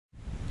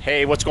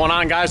Hey, what's going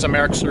on, guys? I'm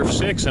Eric Surf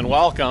 6 and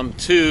welcome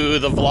to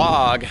the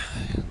vlog.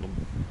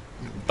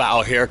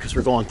 Bow here because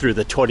we're going through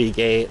the Torii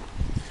Gate.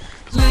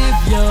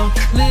 Live young,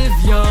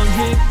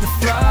 hit the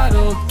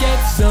throttle,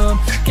 get some,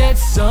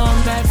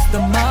 that's the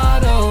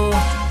motto.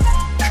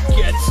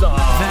 Get some.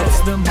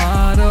 That's the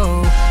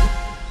motto.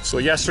 So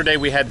yesterday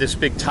we had this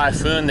big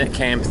typhoon that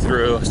came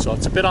through, so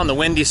it's a bit on the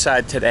windy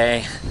side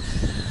today.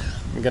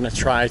 I'm gonna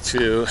try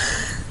to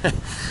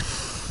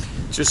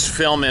just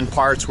film in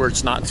parts where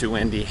it's not too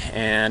windy.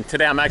 And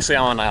today I'm actually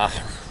on a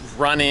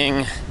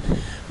running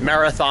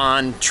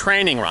marathon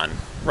training run.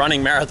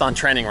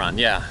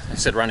 Yeah, I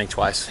said running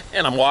twice.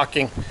 And I'm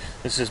walking.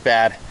 This is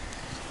bad.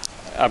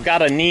 I've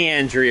got a knee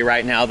injury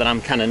right now that I'm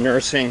kind of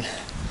nursing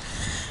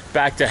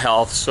back to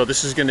health. So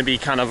this is going to be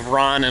kind of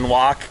run and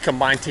walk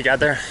combined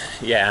together.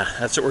 Yeah,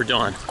 that's what we're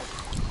doing.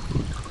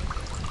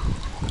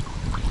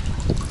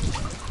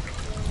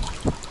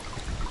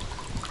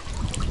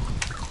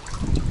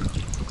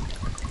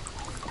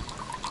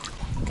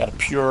 Got to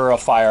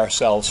purify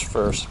ourselves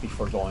first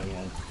before going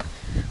in.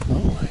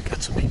 Oh, I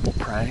got some people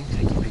praying,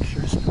 taking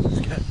pictures. That's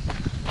good.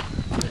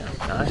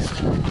 Yeah,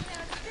 nice.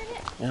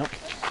 Yep.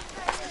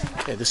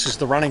 Okay, this is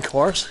the running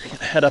course.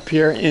 Head up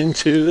here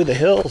into the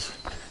hills.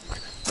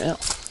 Yeah.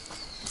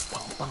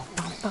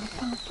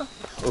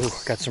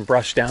 Oh, got some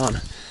brush down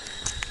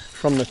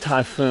from the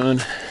typhoon.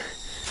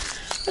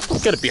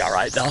 It's gonna be all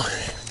right though.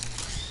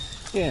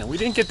 Yeah, we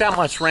didn't get that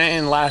much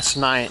rain last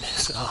night,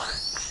 so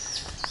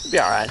it'll be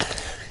all right.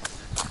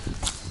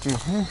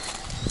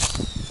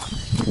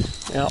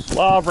 Yep,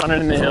 love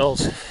running in the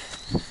hills.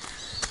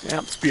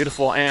 Yep, it's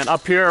beautiful. And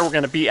up here, we're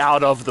gonna be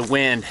out of the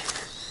wind,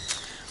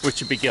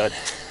 which would be good.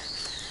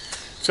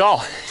 So,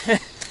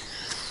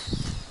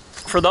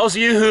 for those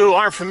of you who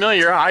aren't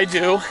familiar, I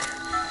do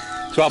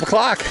 12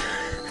 o'clock,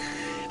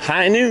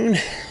 high noon.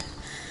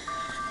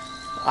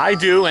 I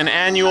do an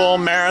annual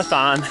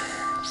marathon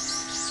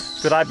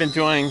that I've been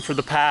doing for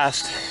the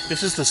past,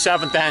 this is the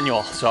 7th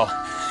annual, so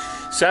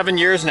 7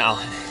 years now,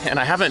 and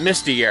I haven't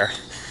missed a year.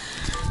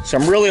 So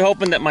I'm really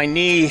hoping that my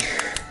knee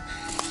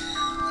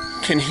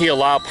can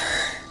heal up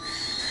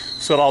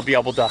so that I'll be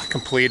able to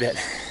complete it.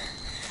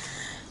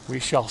 We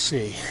shall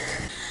see.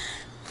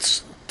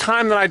 It's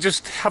time that I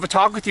just have a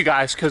talk with you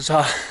guys because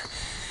I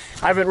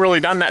haven't really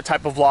done that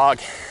type of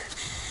vlog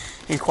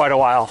in quite a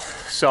while.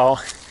 So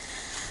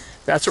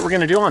that's what we're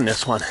gonna do on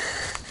this one.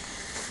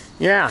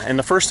 Yeah, and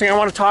the first thing I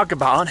want to talk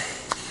about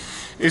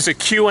is a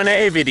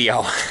Q&A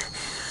video.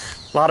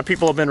 A lot of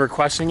people have been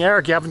requesting,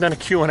 Eric, you haven't done a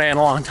Q&A in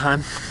a long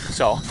time.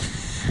 So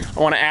I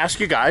want to ask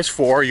you guys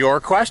for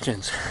your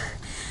questions.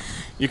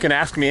 You can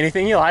ask me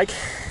anything you like.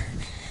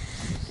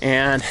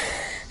 And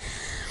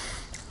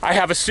I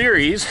have a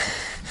series.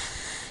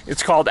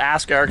 It's called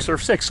Ask Eric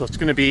Surf 6. So it's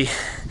going to be,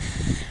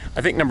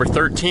 I think, number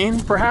 13,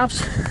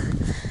 perhaps.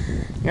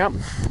 Yep.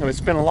 And it's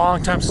been a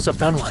long time since I've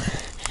done one.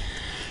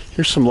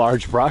 Here's some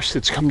large brush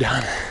that's come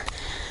down.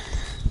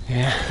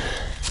 Yeah.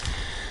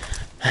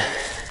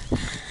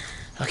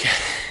 Okay.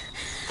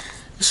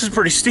 This is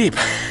pretty steep.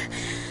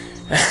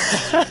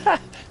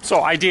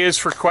 So ideas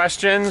for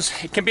questions.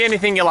 It can be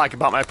anything you like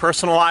about my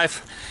personal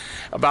life,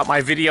 about my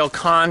video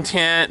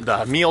content,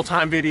 the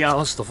mealtime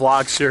videos, the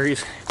vlog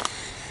series.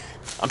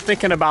 I'm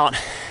thinking about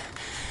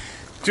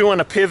doing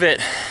a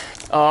pivot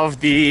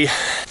of the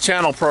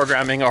channel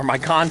programming or my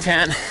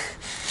content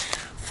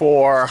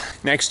for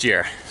next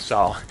year.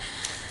 So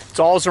it's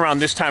always around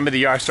this time of the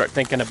year I start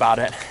thinking about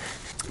it.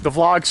 The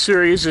vlog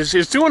series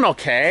is doing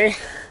okay,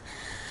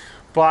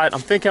 but I'm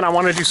thinking I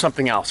want to do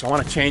something else. I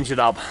want to change it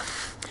up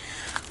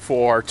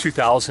for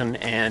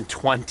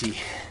 2020.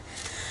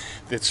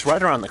 It's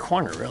right around the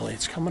corner, really.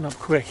 It's coming up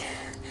quick.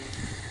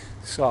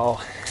 So,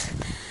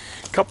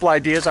 a couple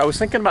ideas. I was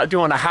thinking about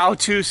doing a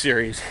how-to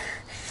series.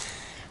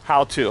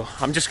 How-to.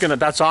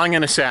 That's all I'm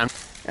gonna say.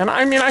 And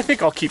I mean, I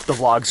think I'll keep the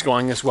vlogs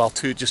going as well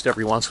too, just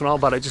every once in a while,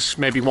 but I just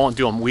maybe won't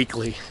do them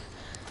weekly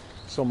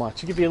so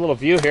much. I'll give you a little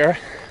view here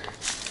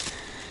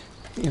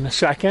in a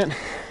second.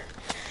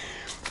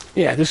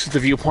 Yeah, this is the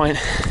viewpoint.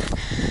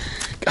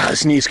 God,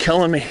 this knee's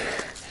killing me.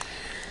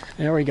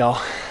 There we go.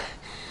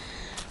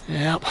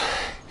 Yep.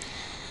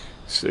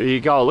 So there you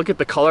go. Look at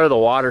the color of the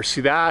water.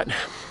 See that?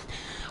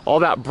 All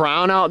that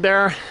brown out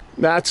there?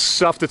 That's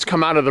stuff that's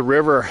come out of the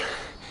river.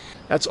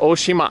 That's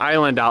Oshima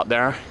Island out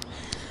there,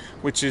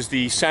 which is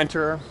the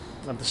center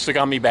of the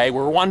Sagami Bay.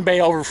 We're one bay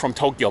over from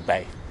Tokyo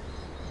Bay.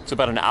 It's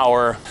about an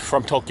hour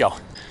from Tokyo.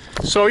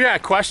 So yeah,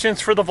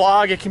 questions for the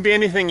vlog. It can be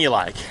anything you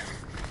like.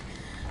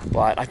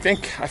 But I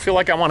feel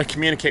like I want to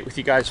communicate with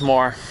you guys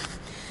more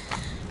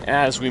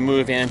as we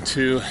move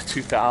into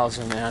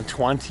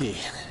 2020.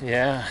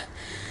 Yeah.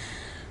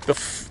 The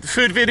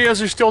food videos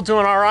are still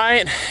doing all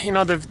right. You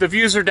know, the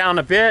views are down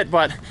a bit,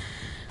 but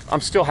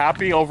I'm still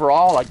happy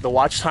overall. Like the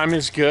watch time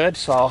is good.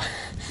 So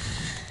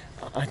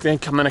I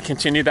think I'm going to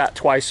continue that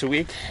twice a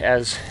week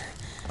as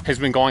has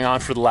been going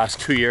on for the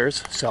last 2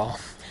 years. So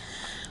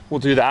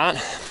we'll do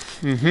that.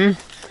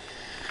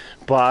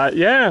 But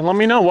yeah, let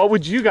me know, what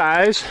would you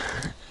guys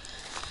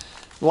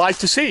like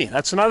to see?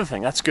 That's another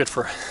thing. That's good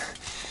for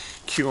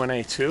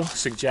Q&A too,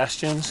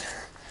 suggestions.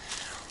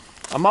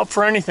 I'm up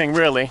for anything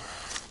really.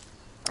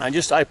 I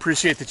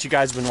appreciate that you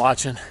guys have been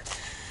watching.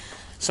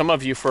 Some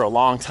of you for a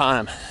long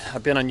time.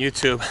 I've been on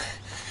YouTube.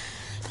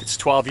 It's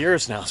 12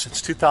 years now,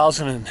 since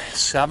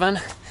 2007.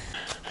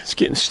 It's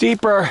getting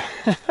steeper.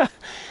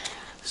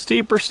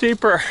 Steeper,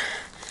 steeper.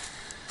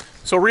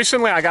 So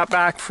recently I got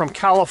back from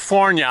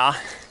California,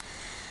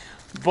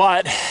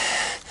 but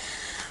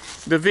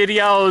the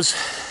videos,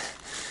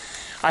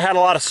 I had a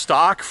lot of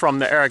stock from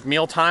the Eric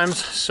Mealtimes,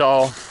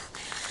 so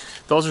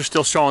those are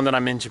still showing that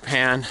I'm in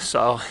Japan.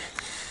 So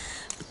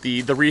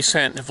the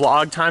recent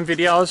vlog time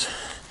videos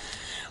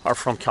are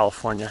from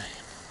California.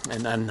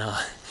 And then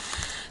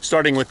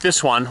starting with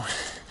this one,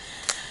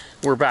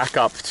 we're back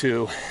up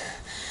to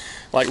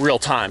like real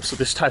time. So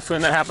this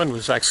typhoon that happened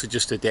was actually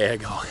just a day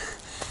ago.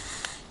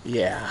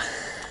 Yeah.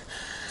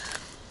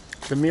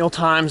 The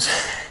Mealtimes,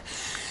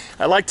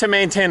 I like to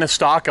maintain a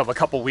stock of a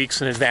couple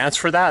weeks in advance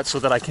for that, so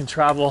that I can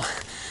travel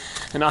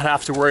and not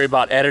have to worry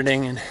about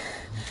editing and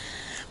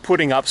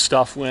putting up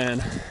stuff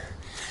when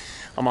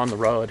I'm on the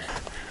road.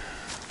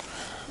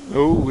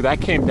 Oh,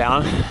 that came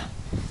down.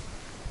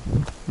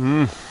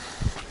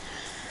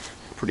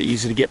 Pretty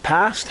easy to get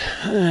past.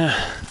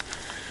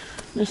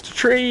 Mr.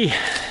 Tree.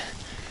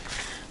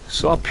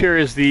 So up here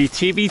is the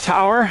TV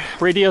tower,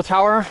 radio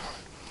tower.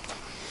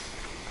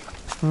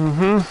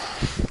 There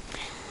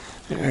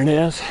it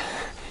is.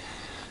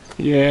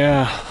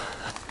 Yeah,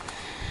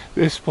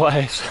 this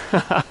place.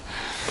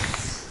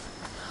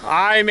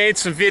 I made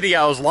some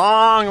videos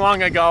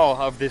long ago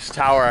of this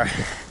tower.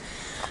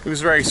 It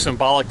was very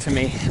symbolic to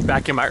me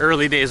back in my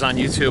early days on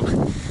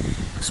YouTube.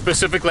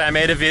 Specifically, I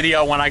made a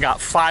video when I got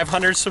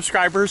 500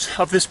 subscribers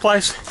of this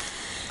place.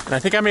 And I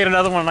think I made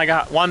another one when I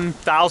got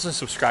 1,000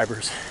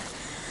 subscribers.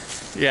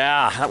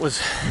 Yeah, that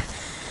was...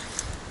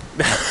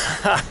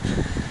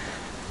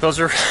 Those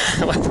are...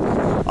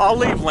 I'll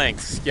leave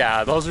links.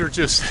 Yeah, those are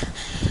just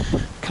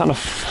kind of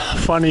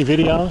funny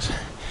videos.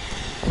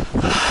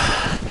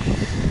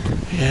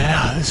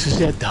 Yeah, this is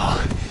it though.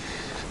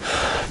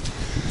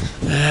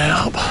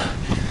 Yep.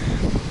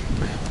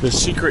 The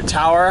secret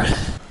tower.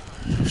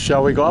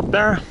 Shall we go up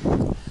there?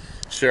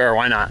 Sure,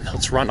 why not?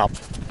 Let's run up.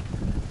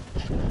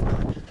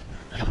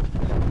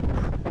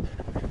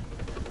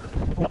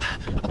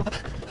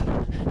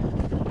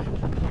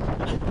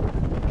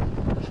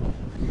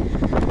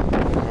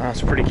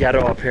 It's pretty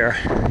ghetto up here.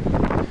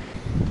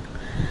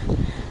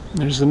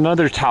 There's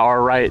another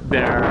tower right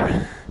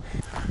there.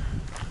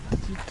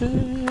 This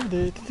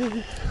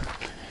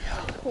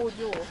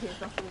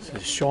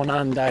is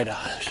Shonan Daira.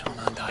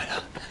 Shonan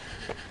Daira.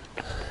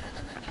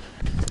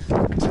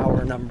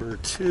 Tower number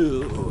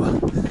 2.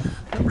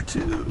 Number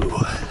 2.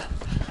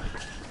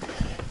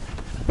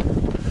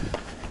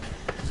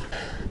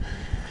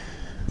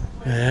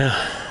 Yeah.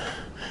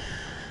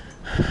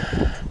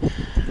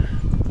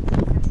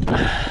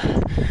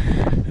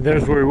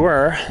 There's where we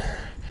were.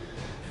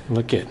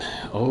 Look at,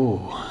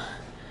 oh,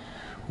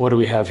 what do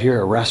we have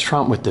here? A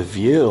restaurant with the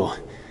view.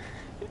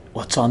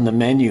 What's on the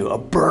menu? A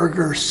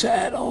burger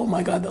set. Oh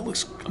my God, that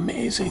looks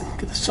amazing.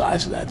 Look at the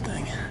size of that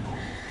thing.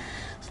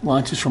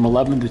 Lunch is from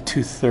 11 to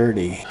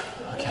 2:30.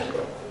 Okay, here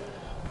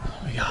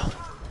we go.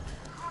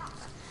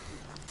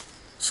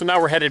 So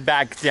now we're headed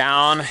back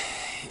down,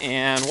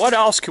 and what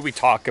else could we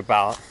talk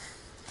about?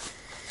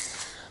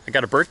 I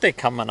got a birthday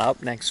coming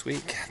up next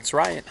week. That's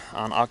right.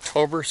 On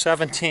October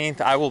 17th,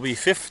 I will be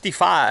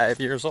 55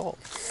 years old.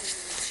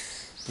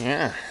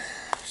 Yeah.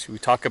 Should we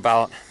talk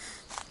about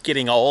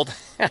getting old?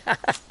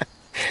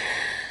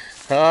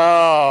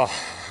 Oh,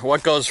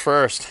 what goes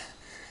first?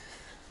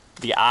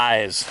 The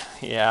eyes.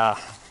 Yeah.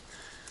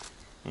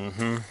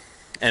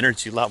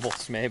 Energy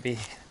levels, maybe.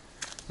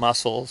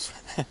 Muscles.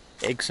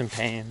 Aches and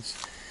pains.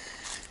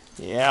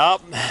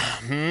 Yep.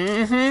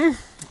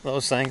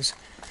 Those things.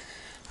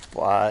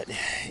 But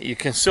you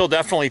can still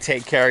definitely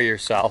take care of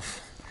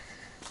yourself.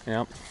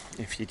 Yep.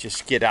 If you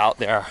just get out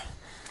there,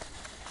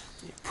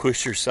 you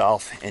push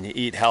yourself, and you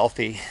eat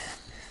healthy.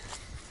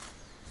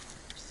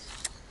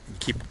 You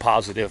keep a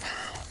positive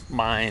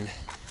mind.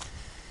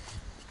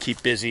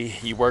 Keep busy.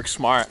 You work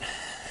smart.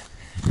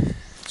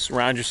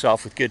 Surround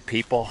yourself with good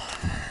people.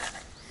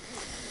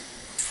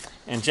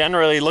 And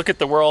generally look at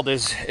the world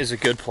as a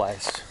good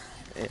place.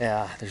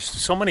 Yeah, there's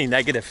so many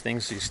negative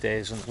things these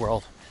days in the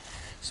world.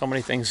 So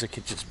many things that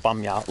could just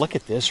bum you out. Look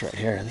at this right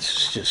here. This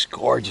is just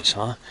gorgeous,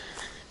 huh?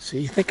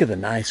 See, think of the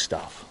nice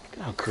stuff. Look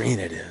at how green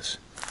it is.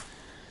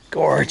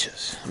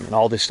 Gorgeous. I mean,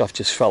 all this stuff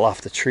just fell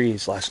off the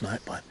trees last night,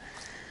 but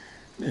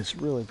it's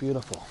really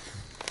beautiful.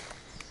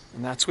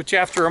 And that's what you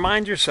have to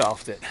remind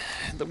yourself, that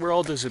the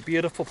world is a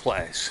beautiful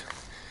place.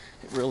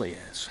 It really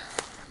is.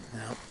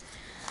 Now,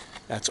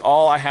 that's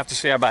all I have to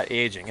say about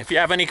aging. If you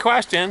have any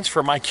questions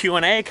for my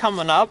Q&A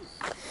coming up,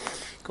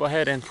 go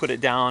ahead and put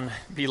it down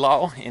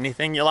below,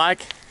 anything you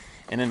like.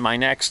 And in my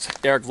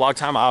next Eric Vlog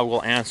Time, I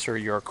will answer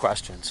your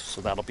questions.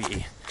 So that'll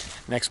be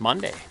next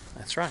Monday.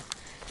 That's right.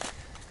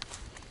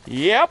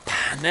 Yep,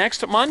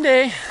 next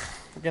Monday,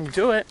 we're gonna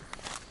do it.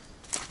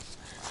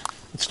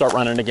 Let's start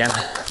running again.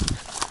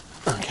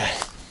 Okay.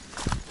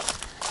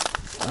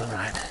 All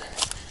right.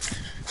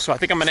 So I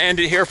think I'm going to end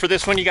it here for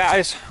this one, you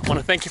guys. I want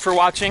to thank you for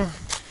watching,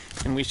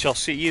 and we shall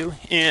see you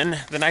in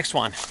the next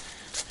one.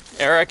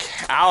 Eric,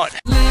 out.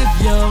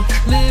 Live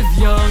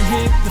young,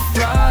 hit the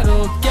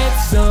throttle.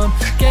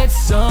 Get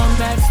some,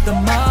 that's the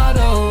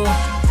motto.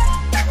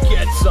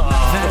 Get some.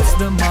 That's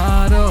the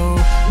motto.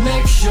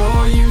 Make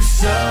sure you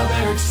sub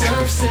Eric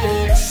Surf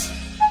 6.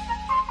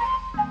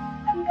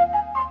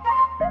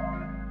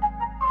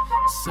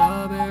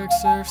 Sub Eric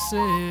Surf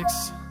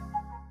 6.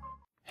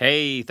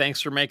 Hey,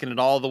 thanks for making it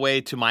all the way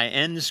to my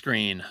end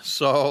screen.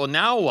 So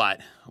now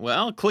what?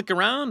 Well, click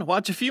around,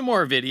 watch a few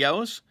more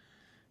videos.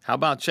 How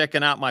about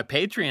checking out my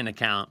Patreon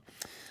account?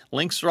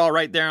 Links are all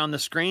right there on the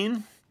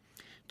screen.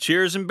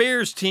 Cheers and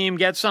beers, team.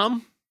 Get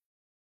some.